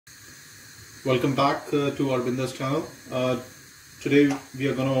Welcome back to Arbinder's channel. Today we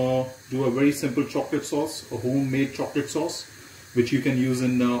are gonna do a very simple chocolate sauce, a homemade chocolate sauce, which you can use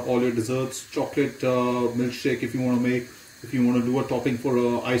in all your desserts, chocolate milkshake if you want to make, if you want to do a topping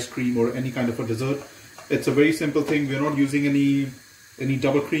for ice cream or any kind of a dessert. It's a very simple thing. We are not using any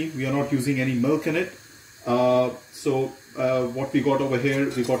double cream. We are not using any milk in it. What we got over here,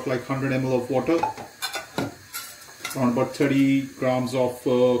 we got like 100 ml of water, around about 30 grams of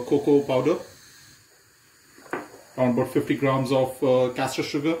cocoa powder, around about 50 grams of castor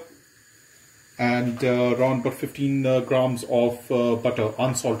sugar, and around about 15 grams of butter,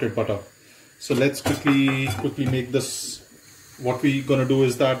 unsalted butter. So let's quickly make this. What we're gonna do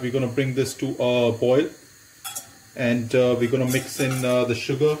is that we're gonna bring this to a boil, and we're gonna mix in the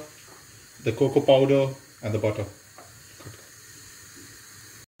sugar, the cocoa powder, and the butter.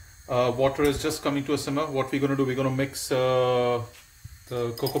 Water is just coming to a simmer. What we're gonna do, we're gonna mix the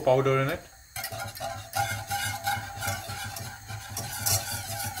cocoa powder in it.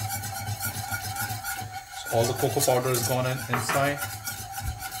 So all the cocoa powder is gone inside.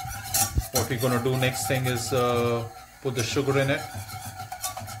 What we're gonna do next thing is put the sugar in it,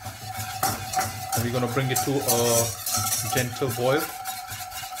 and we're gonna bring it to a gentle boil.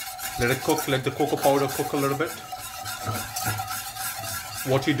 Let it cook, let the cocoa powder cook a little bit.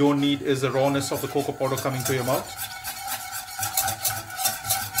 What you don't need is the rawness of the cocoa powder coming to your mouth.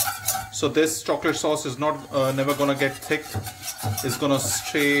 So this chocolate sauce is not never gonna get thick. It's gonna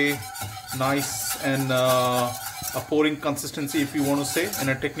stay nice and a pouring consistency, if you want to say in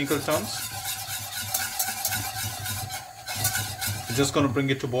a technical terms. We're just gonna bring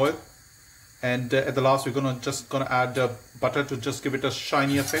it to boil, and at the last we're just gonna add butter to just give it a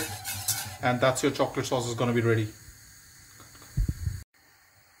shiny effect, and that's your chocolate sauce is gonna be ready.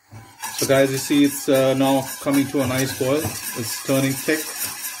 So guys, you see it's now coming to a nice boil. It's turning thick.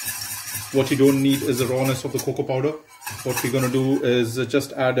 What you don't need is the rawness of the cocoa powder. What we're gonna do is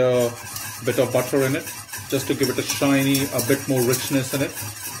just add a bit of butter in it, just to give it a shiny, a bit more richness in it,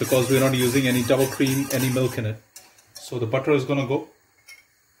 because we're not using any double cream, any milk in it. So the butter is gonna go.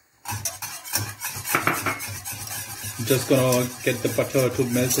 Just gonna get the butter to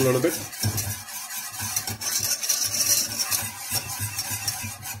melt a little bit.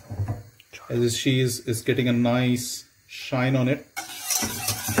 As this cheese is getting a nice shine on it.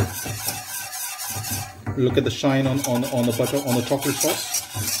 Look at the shine on the butter, on the chocolate sauce.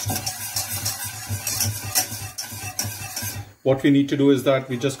 What we need to do is that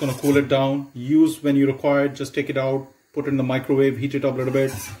we're just going to cool it down. Use when you require it, just take it out, put it in the microwave, heat it up a little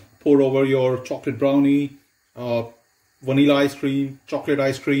bit, pour over your chocolate brownie, vanilla ice cream, chocolate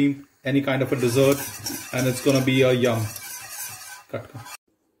ice cream, any kind of a dessert, and it's going to be a yum. Cut.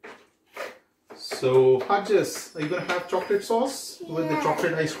 So, Hajjas, are you going to have chocolate sauce with the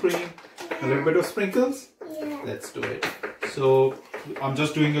chocolate ice cream? A little bit of sprinkles? Yeah. Let's do it. So, I'm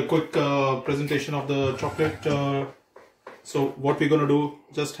just doing a quick presentation of the chocolate. So, what we're going to do,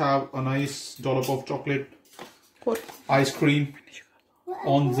 just have a nice dollop of chocolate ice cream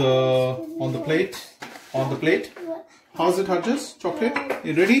on the plate. How's it, Hajjas? Chocolate?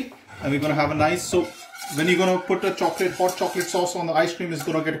 You ready? And we're going to have a nice, so when you're going to put a hot chocolate sauce on the ice cream, it's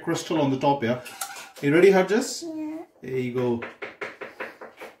going to get a crystal on the top, yeah? You ready, Hajjas? Yeah. There you go.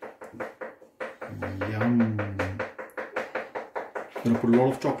 Yum. Gonna put a lot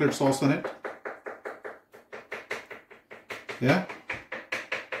of chocolate sauce on it. Yeah.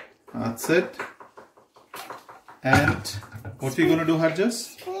 That's it. And what are you gonna do,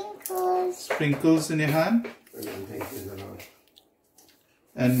 Hajjas? Sprinkles. Sprinkles in your hand.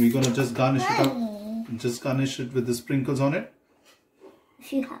 And we're gonna just garnish it up. Just garnish it with the sprinkles on it.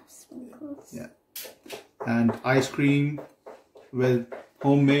 If you have sprinkles. Yeah. And ice cream with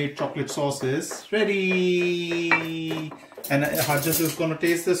homemade chocolate sauce is ready. And Hajjas is gonna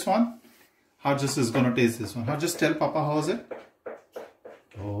taste this one. Hajjas is gonna taste this one. Hajjas, tell Papa how's it.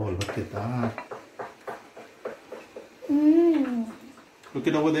 Oh, look at that. Look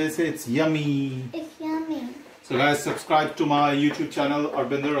it over there. Say it's yummy. It's yummy. So guys, subscribe to my YouTube channel,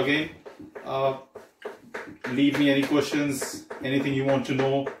 Arbinder again. Leave me any questions, anything you want to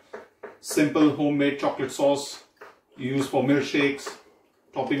know. Simple homemade chocolate sauce you use for milkshakes,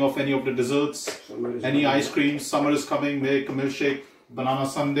 topping of any of the desserts, any ice cream. Summer is coming, make a milkshake, banana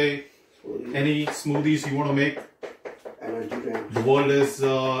sundae, any smoothies you want to make. The world is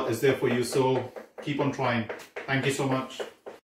there for you, so keep on trying. Thank you so much.